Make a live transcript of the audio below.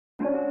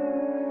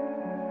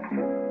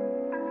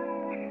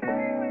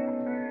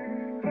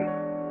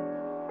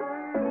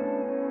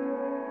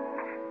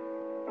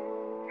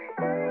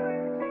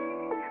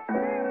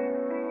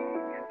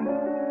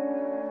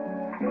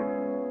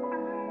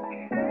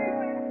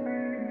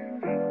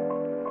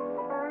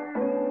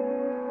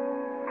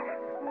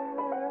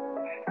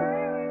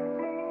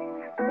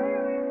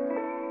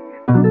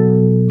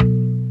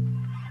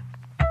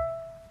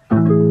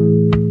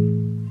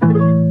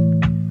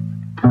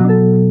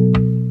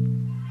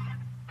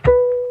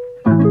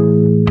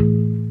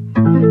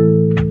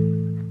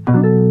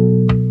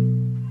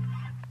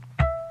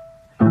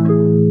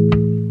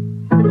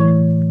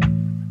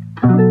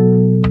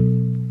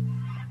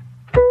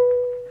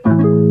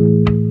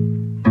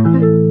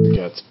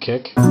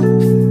kick.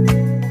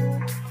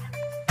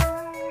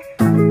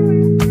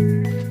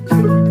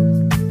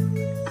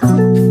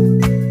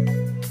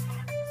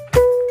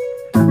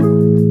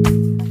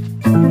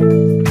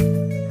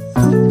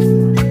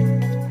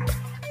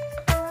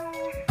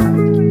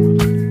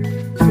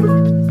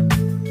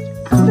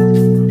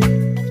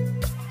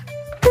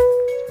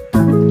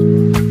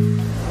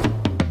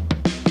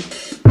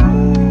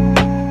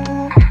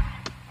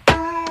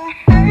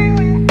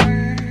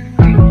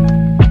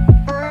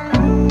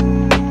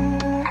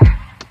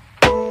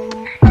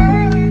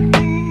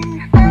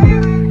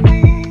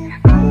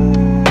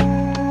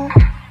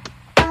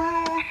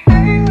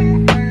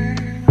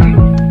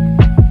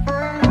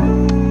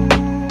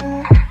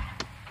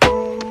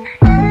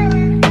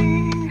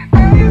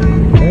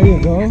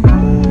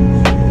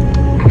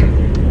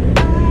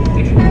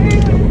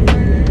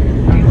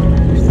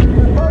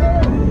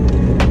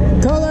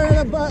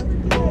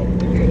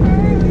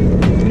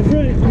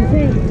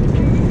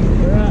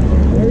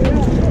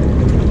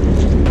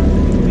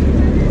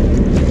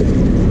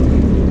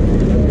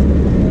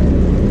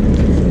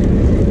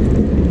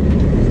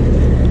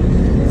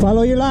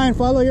 Follow your line,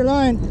 follow your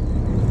line.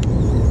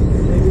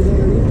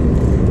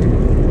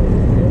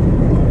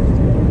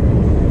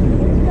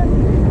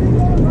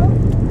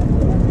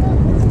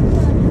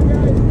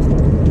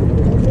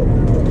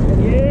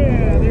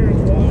 Yeah, there's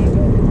one.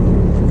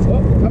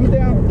 Oh, coming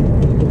down.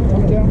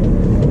 Coming down.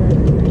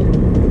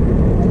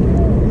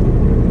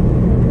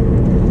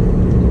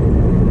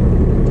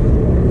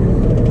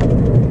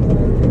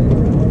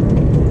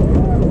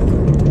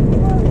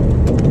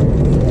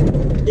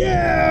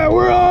 Yeah,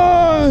 we're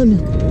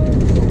on!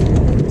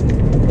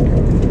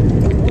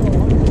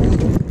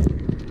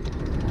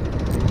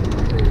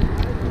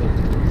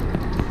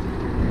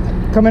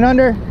 Coming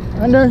under.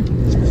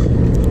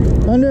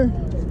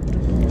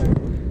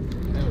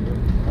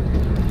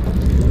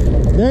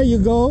 There you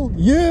go.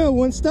 Yeah,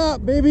 one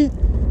stop, baby.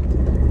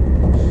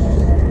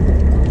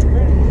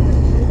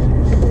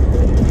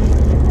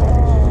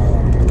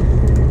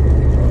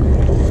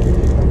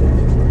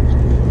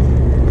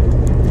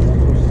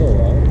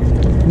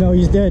 No,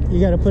 he's dead. You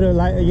gotta put a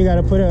light. You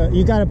gotta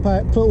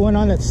put one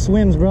on that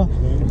swims, bro.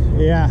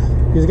 Yeah,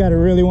 he's gotta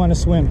really want to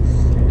swim.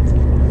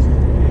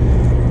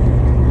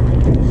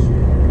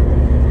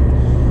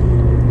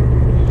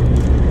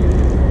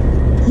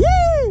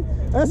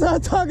 That's what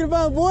I'm talking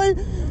about, boy.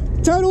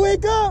 Time to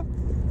wake up.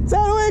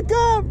 Time to wake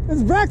up.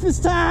 It's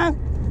breakfast time.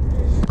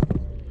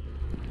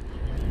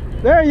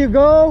 There you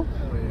go.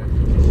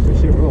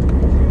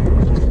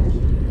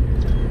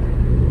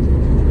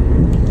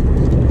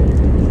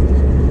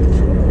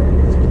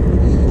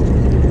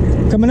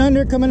 Coming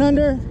under, coming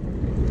under.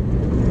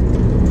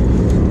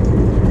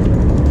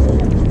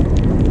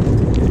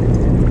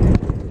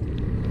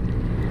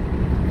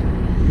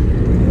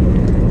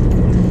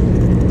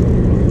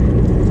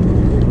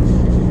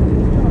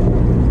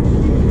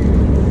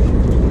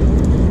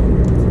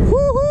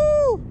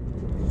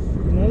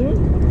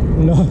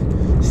 No,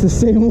 it's the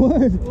same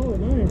one. Oh,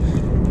 nice.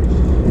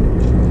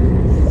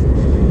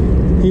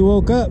 He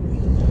woke up.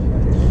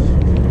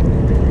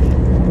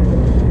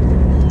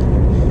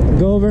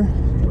 Go over.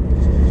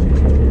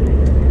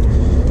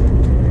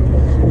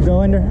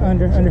 Go under.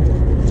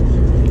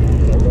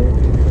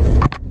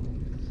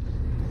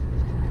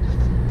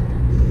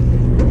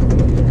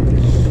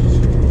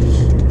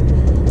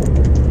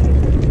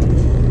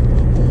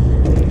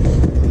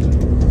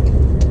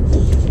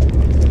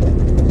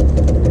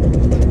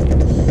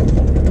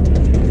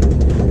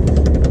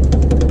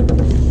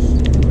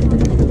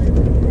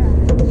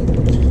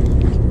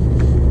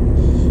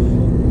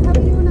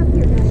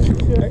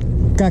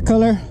 Got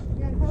color?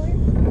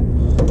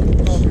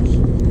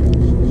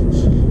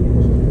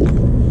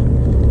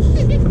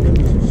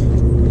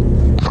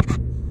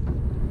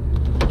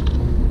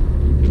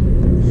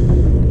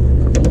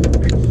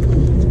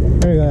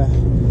 There you go.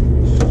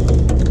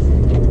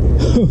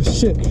 Oh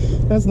shit,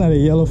 that's not a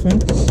yellowfin.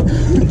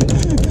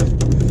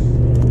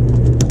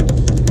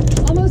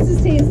 Almost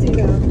as tasty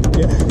though.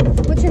 Yeah.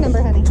 What's your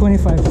number, honey?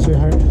 25,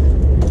 sweetheart.